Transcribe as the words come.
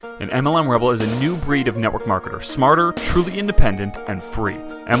An MLM Rebel is a new breed of network marketer, smarter, truly independent, and free.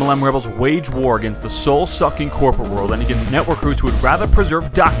 MLM Rebels wage war against the soul-sucking corporate world and against networkers who would rather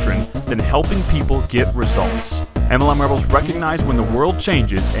preserve doctrine than helping people get results. MLM Rebels recognize when the world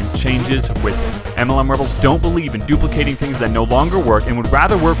changes and changes with it. MLM Rebels don't believe in duplicating things that no longer work and would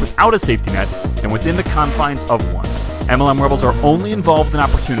rather work without a safety net than within the confines of one. MLM Rebels are only involved in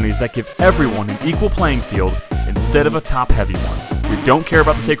opportunities that give everyone an equal playing field instead of a top-heavy one. We don't care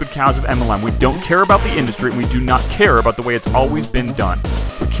about the sacred cows of MLM. We don't care about the industry. And we do not care about the way it's always been done.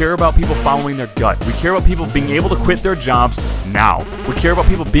 We care about people following their gut. We care about people being able to quit their jobs now. We care about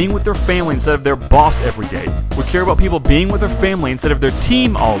people being with their family instead of their boss every day. We care about people being with their family instead of their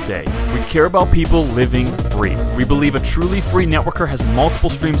team all day. We care about people living free. We believe a truly free networker has multiple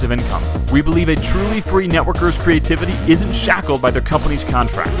streams of income. We believe a truly free networker's creativity isn't shackled by their company's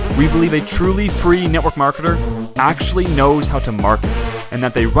contract. We believe a truly free network marketer actually knows how to market and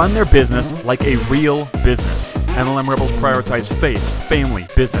that they run their business like a real business. MLM Rebels prioritize faith, family,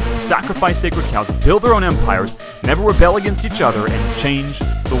 business, sacrifice sacred cows, build their own empires, never rebel against each other, and change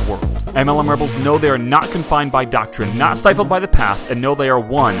the world. MLM Rebels know they are not confined by doctrine, not stifled by the past, and know they are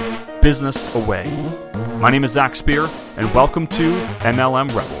one business away. My name is Zach Spear, and welcome to MLM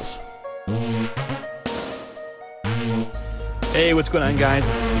Rebels. Hey, what's going on, guys?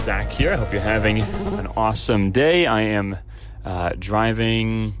 Zach here. I hope you're having an awesome day. I am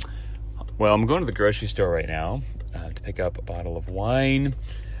driving. Well, I'm going to the grocery store right now to pick up a bottle of wine,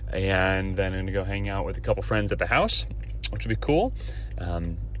 and then I'm going to go hang out with a couple friends at the house, which will be cool.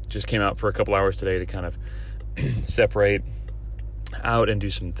 Just came out for a couple hours today to kind of separate out and do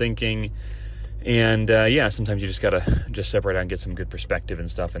some thinking. And sometimes you just gotta just separate out and get some good perspective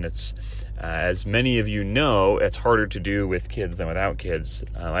and stuff. And it's, as many of you know, it's harder to do with kids than without kids.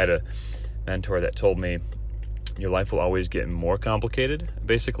 I had a mentor that told me your life will always get more complicated,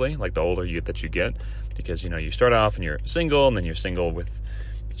 basically, like the older that you get, because, you start off and you're single, and then you're single with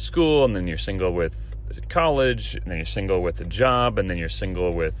school, and then you're single with college, and then you're single with a job, and then you're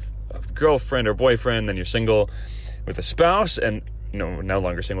single with a girlfriend or boyfriend, then you're single with a spouse, and no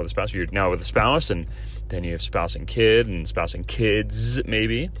longer single with a spouse, you're now with a spouse, and then you have spouse and kid, and spouse and kids,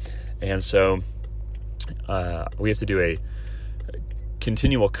 maybe. And so we have to do a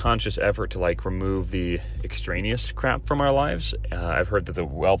continual conscious effort to remove the extraneous crap from our lives. I've heard that the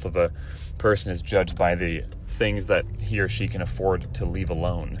wealth of a person is judged by the things that he or she can afford to leave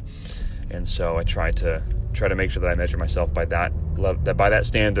alone. And so I try to make sure that I measure myself by that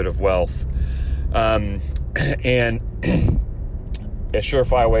standard of wealth. And a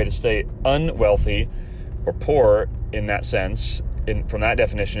surefire way to stay unwealthy or poor in that sense, from that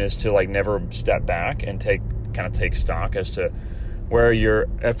definition, is to never step back and take stock as to where your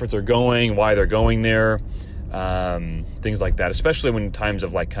efforts are going, why they're going there, things like that. Especially when times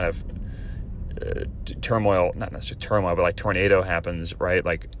of turmoil, not necessarily turmoil, but tornado happens, right?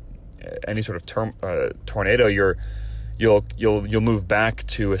 Any sort of tornado, you'll move back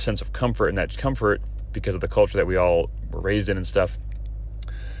to a sense of comfort, and that comfort, because of the culture that we all were raised in and stuff,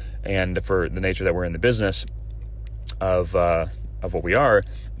 and for the nature that we're in the business of what we are,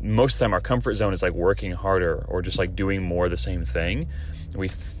 most of the time our comfort zone is working harder or just doing more of the same thing. We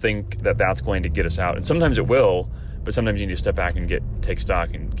think that that's going to get us out, and sometimes it will, but sometimes you need to step back and take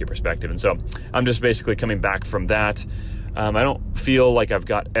stock and get perspective. And so I'm just basically coming back from that. I don't feel like I've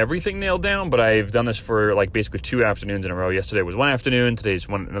got everything nailed down, but I've done this for basically 2 afternoons in a row. Yesterday was one afternoon, today's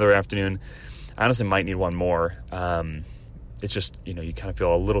another afternoon. I honestly might need one more. It's just, you kind of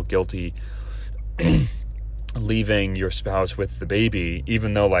feel a little guilty leaving your spouse with the baby,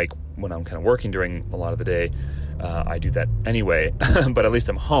 even though when I'm kind of working during a lot of the day, I do that anyway, but at least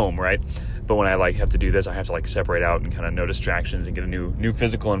I'm home, right? But when I have to do this, I have to separate out and kind of no distractions and get a new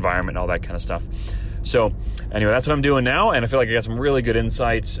physical environment and all that kind of stuff. So anyway, that's what I'm doing now, and I feel like I got some really good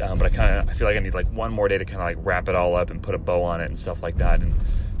insights, but I feel like I need one more day to kind of wrap it all up and put a bow on it and stuff like that. And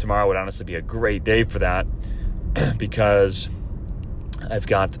tomorrow would honestly be a great day for that, because I've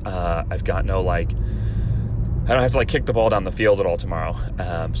got no I don't have to kick the ball down the field at all tomorrow,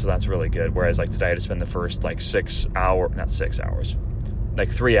 so that's really good. Whereas today I had to spend the first 3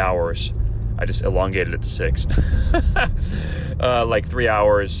 hours. I just elongated it to 6. 3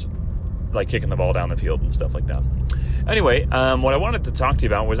 hours, kicking the ball down the field and stuff like that. Anyway, what I wanted to talk to you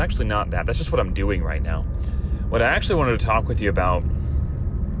about was actually not that. That's just what I'm doing right now. What I actually wanted to talk with you about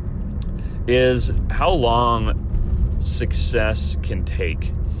is how long success can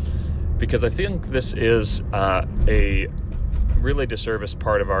take. Because I think this is a really disservice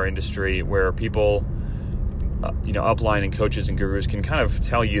part of our industry, where people, upline and coaches and gurus can kind of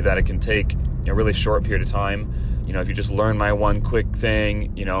tell you that it can take a really short period of time, if you just learn my one quick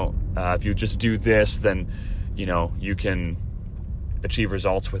thing, if you just do this, then, you can achieve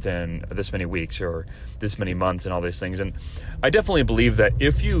results within this many weeks or this many months and all these things. And I definitely believe that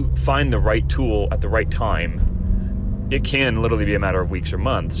if you find the right tool at the right time, it can literally be a matter of weeks or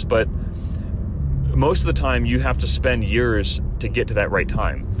months. But most of the time, you have to spend years to get to that right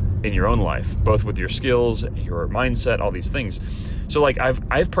time in your own life, both with your skills, your mindset, all these things. So like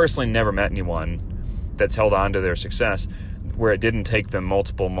I've personally never met anyone that's held on to their success where it didn't take them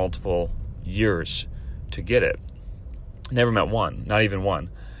multiple years to get it. Never met one, not even one.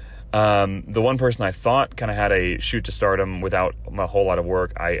 The one person I thought kind of had a shoot to stardom without a whole lot of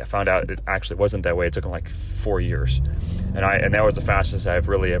work, I found out it actually wasn't that way. It took him like 4 years. And that was the fastest I've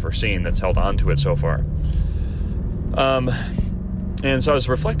really ever seen that's held on to it so far. And so I was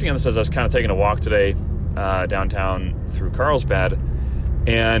reflecting on this as I was kind of taking a walk today downtown through Carlsbad,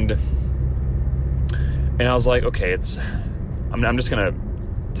 and I was like, okay, I'm just going to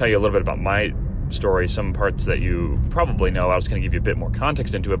tell you a little bit about my story, some parts that you probably know. I was going to give you a bit more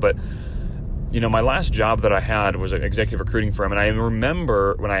context into it, but my last job that I had was an executive recruiting firm, and I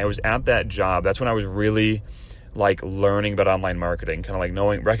remember when I was at that job, that's when I was really like learning about online marketing, kind of like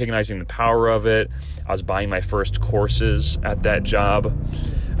recognizing the power of it. I was buying my first courses at that job,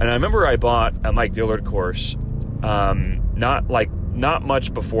 and I remember I bought a Mike Dillard course, not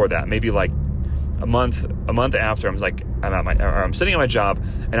much before that, maybe like a month after. I'm sitting at my job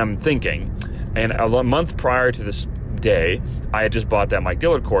and I'm thinking, and a month prior to this day, I had just bought that Mike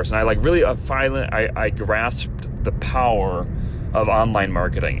Dillard course, and I grasped the power of online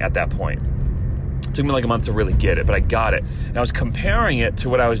marketing at that point. It took me like a month to really get it, but I got it. And I was comparing it to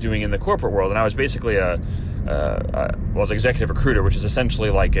what I was doing in the corporate world, and I was basically I was executive recruiter, which is essentially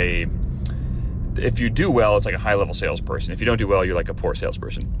like if you do well, it's like a high-level salesperson. If you don't do well, you're like a poor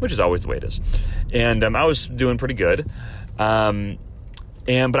salesperson, which is always the way it is. And I was doing pretty good. But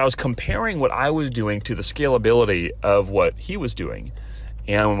I was comparing what I was doing to the scalability of what he was doing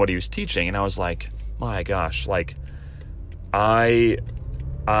and what he was teaching. And I was like, my gosh, like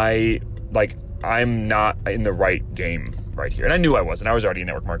I'm not in the right game right here. And I knew I wasn't. I was already in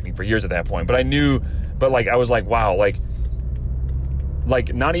network marketing for years at that point, but I was like, wow,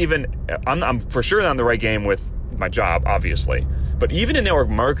 not even, I'm for sure not in the right game with my job, obviously, but even in network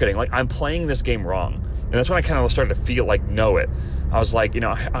marketing, like I'm playing this game wrong. And that's when I kind of started to feel like, know it. I was like,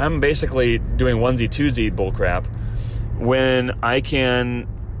 I'm basically doing onesie twosie bullcrap when I can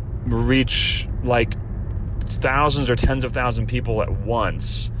reach like thousands or tens of thousands of people at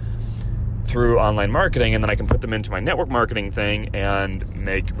once through online marketing, and then I can put them into my network marketing thing and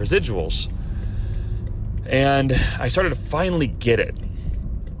make residuals. And I started to finally get it.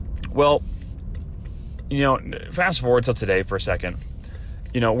 Well, fast forward till today for a second.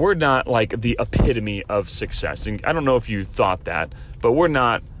 We're not like the epitome of success. And I don't know if you thought that, but we're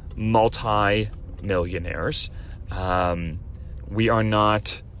not multi-millionaires. We are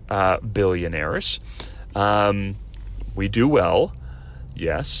not billionaires. We do well,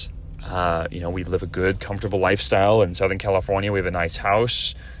 yes. We live a good, comfortable lifestyle in Southern California. We have a nice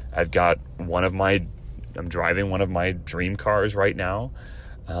house. I'm driving one of my dream cars right now,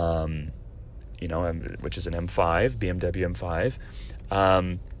 which is an M5, BMW M5.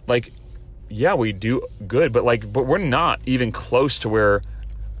 We do good, but we're not even close to where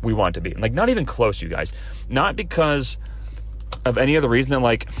we want to be. Like, not even close, you guys. Not because of any other reason than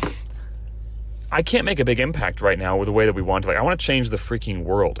I can't make a big impact right now with the way that we want to. I want to change the freaking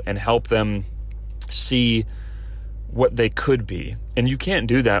world and help them see what they could be. And you can't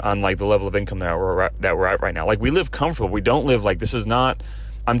do that on the level of income that we're at right now. We live comfortable. We don't live this is not,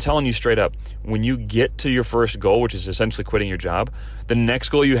 I'm telling you straight up, when you get to your first goal, which is essentially quitting your job, the next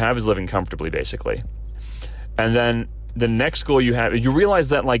goal you have is living comfortably, basically. And then the next goal you have, you realize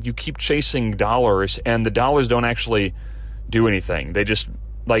that you keep chasing dollars, and the dollars don't actually do anything. They just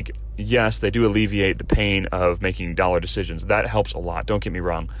yes, they do alleviate the pain of making dollar decisions. That helps a lot. Don't get me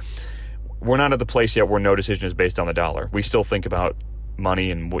wrong. We're not at the place yet where no decision is based on the dollar. We still think about money,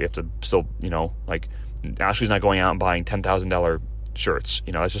 and we have to still, Ashley's not going out and buying $10,000 shirts.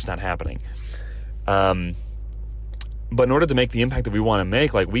 That's just not happening. But in order to make the impact that we want to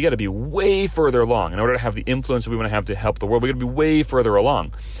make, we got to be way further along. In order to have the influence that we want to have to help the world, we got to be way further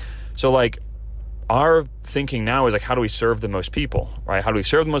along. So our thinking now is how do we serve the most people, right? How do we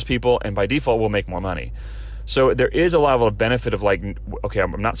serve the most people? And by default, we'll make more money. So there is a level of benefit of okay,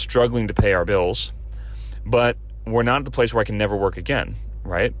 I'm not struggling to pay our bills, but we're not at the place where I can never work again,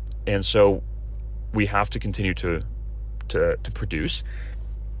 right? And so we have to continue to produce.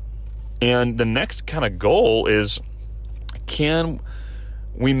 And the next kind of goal is, can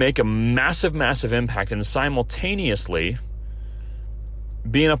we make a massive, massive impact and simultaneously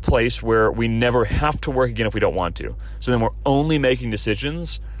be in a place where we never have to work again if we don't want to. So then we're only making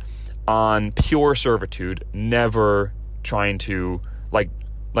decisions on pure servitude, never trying to, like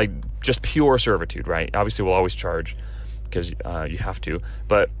just pure servitude, right? Obviously, we'll always charge because you have to,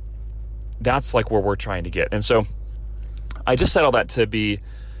 but that's like where we're trying to get. And so I just said all that to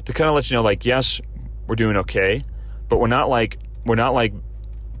kind of let you know, like, yes, we're doing okay, but we're not like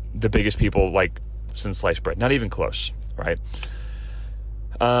the biggest people like since sliced bread, not even close, right?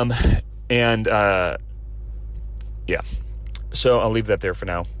 Yeah. So I'll leave that there for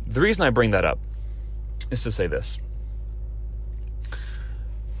now. The reason I bring that up is to say this.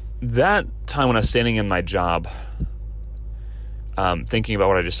 That time when I was standing in my job, thinking about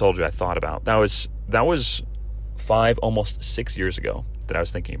what I just told you, I thought about, that was 5, almost 6 years ago that I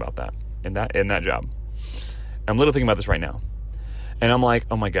was thinking about that in that job. I'm literally thinking about this right now. And I'm like,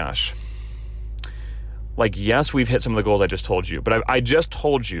 oh my gosh. Like, yes, we've hit some of the goals I just told you, but I just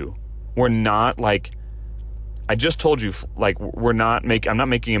told you I'm not making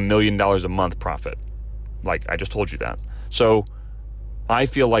 $1 million a month profit. Like, I just told you that. So I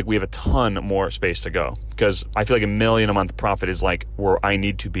feel like we have a ton more space to go, because I feel like $1 million a month profit is like where I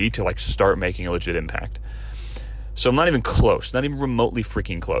need to be to like start making a legit impact. So I'm not even close, not even remotely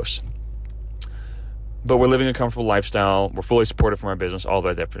freaking close. But we're living a comfortable lifestyle. We're fully supported from our business, all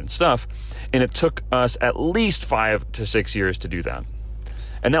that different stuff. And it took us at least 5 to 6 years to do that.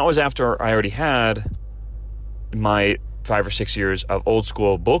 And that was after I already had my 5 or 6 years of old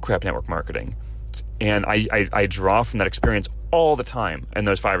school bullcrap network marketing. And I draw from that experience all the time. In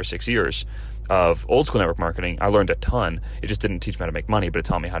those 5 or 6 years of old school network marketing, I learned a ton. It just didn't teach me how to make money, but it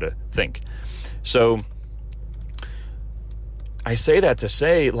taught me how to think. So I say that to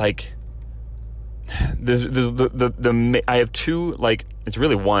say, like, I have two, like, it's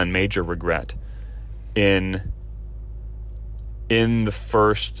really one major regret in the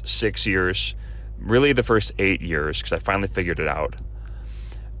first 6 years, really the first 8 years, because I finally figured it out.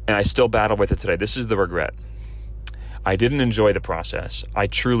 And I still battle with it today. This is the regret. I didn't enjoy the process. I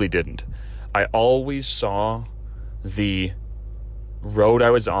truly didn't. I always saw the road I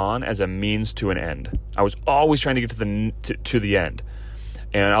was on as a means to an end. I was always trying to get to the end.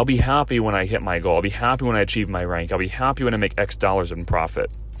 And I'll be happy when I hit my goal. I'll be happy when I achieve my rank. I'll be happy when I make X dollars in profit.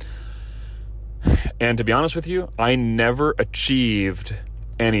 And to be honest with you, I never achieved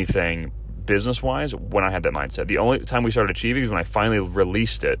anything business-wise when I had that mindset. The only time we started achieving is when I finally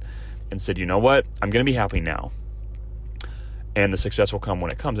released it and said, you know what? I'm going to be happy now. And the success will come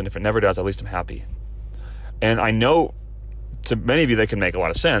when it comes. And if it never does, at least I'm happy. And I know to many of you that can make a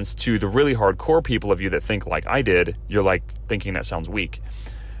lot of sense. To the really hardcore people of you that think like I did, you're like thinking that sounds weak.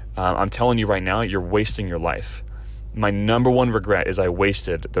 I'm telling you right now, you're wasting your life. My number one regret is I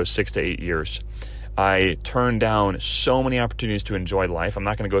wasted those 6 to 8 years. I turned down so many opportunities to enjoy life. I'm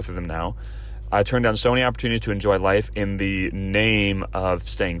not going to go through them now. I turned down so many opportunities to enjoy life in the name of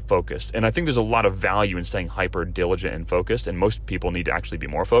staying focused. And I think there's a lot of value in staying hyper diligent and focused. And most people need to actually be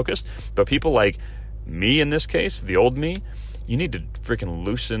more focused. But people like me in this case, the old me, you need to freaking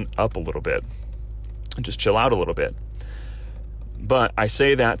loosen up a little bit and just chill out a little bit. But I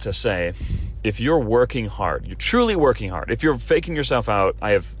say that to say, if you're working hard, you're truly working hard. If you're faking yourself out, I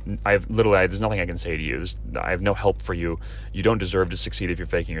have literally, there's nothing I can say to you. I have no help for you. You don't deserve to succeed if you're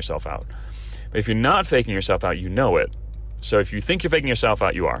faking yourself out. But if you're not faking yourself out, you know it. So if you think you're faking yourself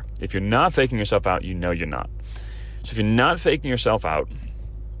out, you are. If you're not faking yourself out, you know you're not. So if you're not faking yourself out,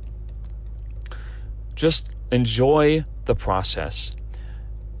 just enjoy the process.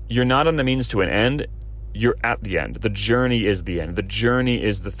 You're not on the means to an end. You're at the end. The journey is the end. The journey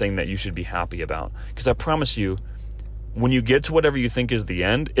is the thing that you should be happy about. Because I promise you, when you get to whatever you think is the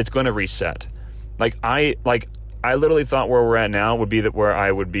end, it's going to reset. I literally thought where we're at now would be that where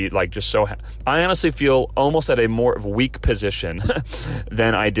I would be like just so. I honestly feel almost at a more weak position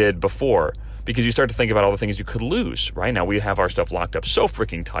than I did before, because you start to think about all the things you could lose. Right now, we have our stuff locked up so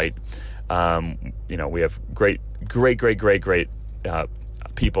freaking tight. We have great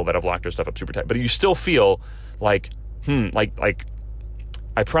people that have locked their stuff up super tight, but you still feel like I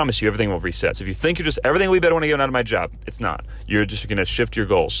promise you everything will reset. So if you think everything will be better when I get out of my job, it's not. You're just going to shift your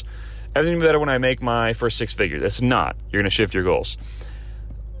goals. Everything will be better when I make my first 6 figures. It's not. You're going to shift your goals.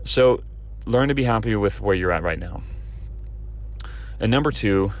 So learn to be happy with where you're at right now. And number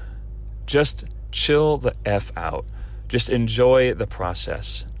 2, just chill the F out. Just enjoy the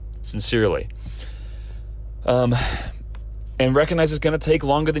process. Sincerely. And recognize it's going to take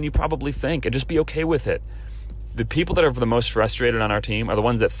longer than you probably think, and just be okay with it. The people that are the most frustrated on our team are the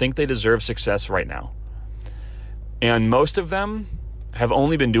ones that think they deserve success right now. And most of them have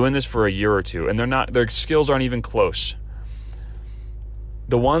only been doing this for a year or two, and their skills aren't even close.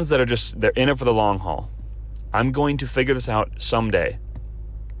 The ones that they're in it for the long haul. I'm going to figure this out someday.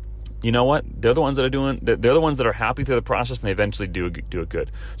 You know what? They're the ones that they're the ones that are happy through the process, and they eventually do it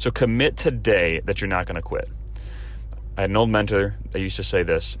good. So commit today that you're not going to quit. I had an old mentor that used to say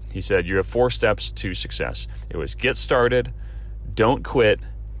this. He said, you have 4 steps to success. It was get started, don't quit,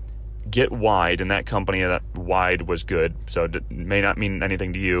 get wide, and that company, that wide was good, so it may not mean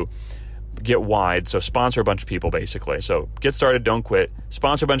anything to you. Get wide, so sponsor a bunch of people, basically. So get started, don't quit,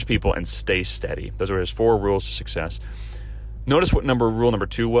 sponsor a bunch of people, and stay steady. Those are his 4 rules to success. Notice what rule number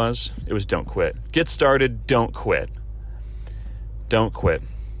 2 was. It was don't quit. Get started, don't quit. Don't quit.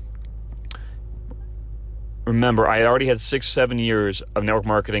 Remember, I already had 6-7 years of network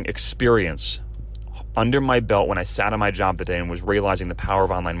marketing experience under my belt when I sat on my job that day and was realizing the power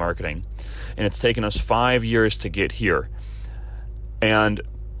of online marketing. And it's taken us 5 years to get here. And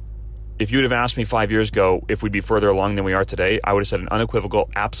if you would have asked me 5 years ago if we'd be further along than we are today, I would have said an unequivocal,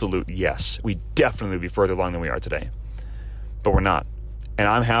 absolute yes. We definitely would be further along than we are today. But we're not. And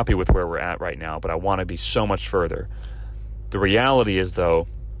I'm happy with where we're at right now, but I want to be so much further. The reality is, though,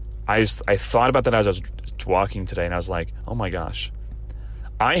 I thought about that as I was walking today, and I was like, oh my gosh.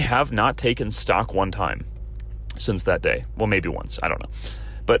 I have not taken stock one time since that day. Well, maybe once. I don't know.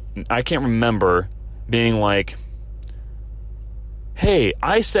 But I can't remember being like, hey,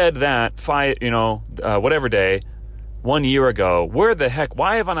 I said that whatever day 1 year ago. Where the heck?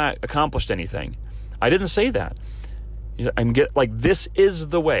 Why have I not accomplished anything? I didn't say that. This is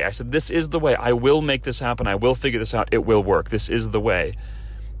the way. I said, this is the way. I will make this happen. I will figure this out. It will work. This is the way.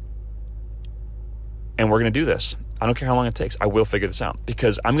 And we're going to do this. I don't care how long it takes. I will figure this out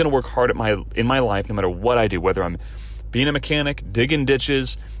because I'm going to work hard in my life no matter what I do, whether I'm being a mechanic, digging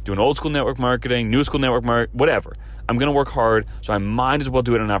ditches, doing old school network marketing, new school network whatever. I'm going to work hard, so I might as well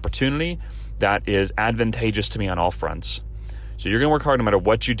do it in an opportunity that is advantageous to me on all fronts. So you're going to work hard no matter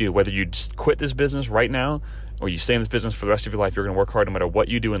what you do, whether you quit this business right now or you stay in this business for the rest of your life. You're going to work hard no matter what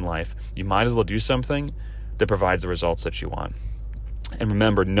you do in life. You might as well do something that provides the results that you want. And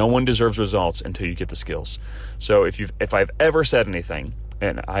remember, no one deserves results until you get the skills. So if I've ever said anything,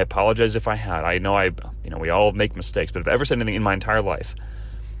 and I apologize if I had, I know we all make mistakes, but if I've ever said anything in my entire life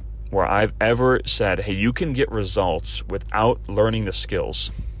where I've ever said, hey, you can get results without learning the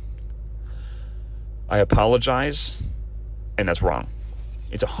skills, I apologize, and that's wrong.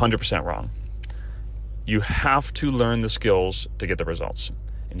 It's 100% wrong. You have to learn the skills to get the results.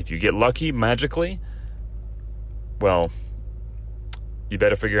 And if you get lucky magically, well, you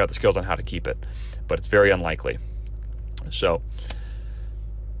better figure out the skills on how to keep it. But it's very unlikely. So,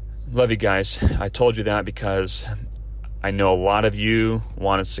 love you guys. I told you that because I know a lot of you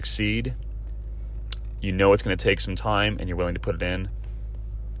want to succeed. You know it's going to take some time and you're willing to put it in.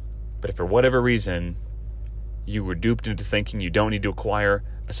 But if for whatever reason you were duped into thinking you don't need to acquire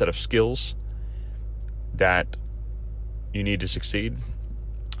a set of skills that you need to succeed,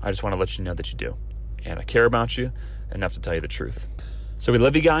 I just want to let you know that you do. And I care about you enough to tell you the truth. So we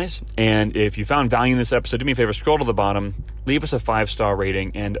love you guys, and if you found value in this episode, do me a favor, scroll to the bottom, leave us a 5-star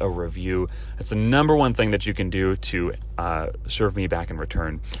rating and a review. That's the number one thing that you can do to serve me back in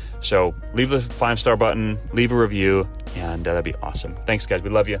return. So leave the 5-star button, leave a review, and that'd be awesome. Thanks, guys. We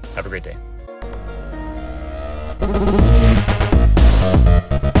love you. Have a great day.